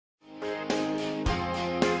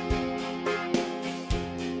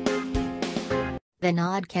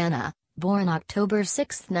Vinod Khanna, born October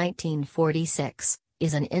 6, 1946,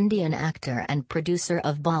 is an Indian actor and producer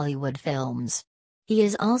of Bollywood films. He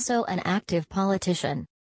is also an active politician.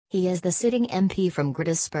 He is the sitting MP from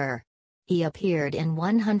Gurdaspur. He appeared in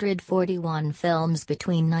 141 films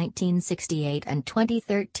between 1968 and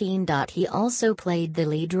 2013. He also played the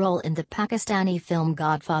lead role in the Pakistani film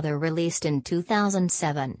Godfather, released in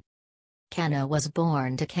 2007. Khanna was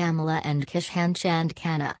born to Kamala and Kishan Chand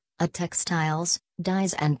Khanna, a textiles,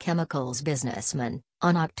 dyes and chemicals businessman,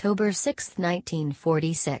 on October 6,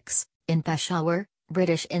 1946, in Peshawar,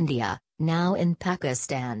 British India, now in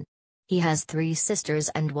Pakistan. He has 3 sisters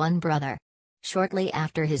and 1 brother. Shortly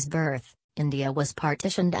after his birth, India was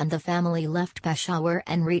partitioned and the family left Peshawar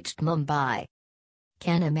and reached Mumbai.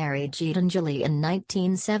 Khanna married Geetanjali in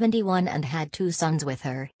 1971 and had 2 sons with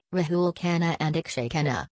her, Rahul Khanna and Akshay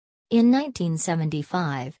Khanna. In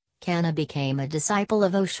 1975, Khanna became a disciple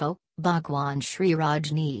of Osho, Bhagwan Sri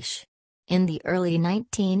Rajneesh. In the early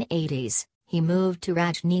 1980s, he moved to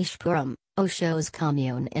Rajneeshpuram, Osho's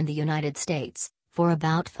commune in the United States, for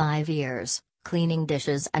about 5 years, cleaning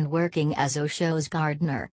dishes and working as Osho's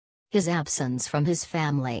gardener. His absence from his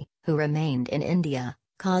family, who remained in India,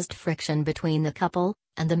 caused friction between the couple,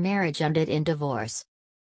 and the marriage ended in divorce.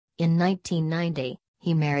 In 1990,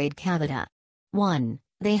 he married Kavita.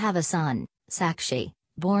 They have a son, Sakshi,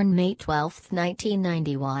 born May 12,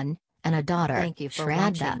 1991, and a daughter, Thank you for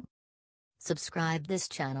Shraddha. watching. Subscribe this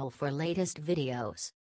channel for latest videos.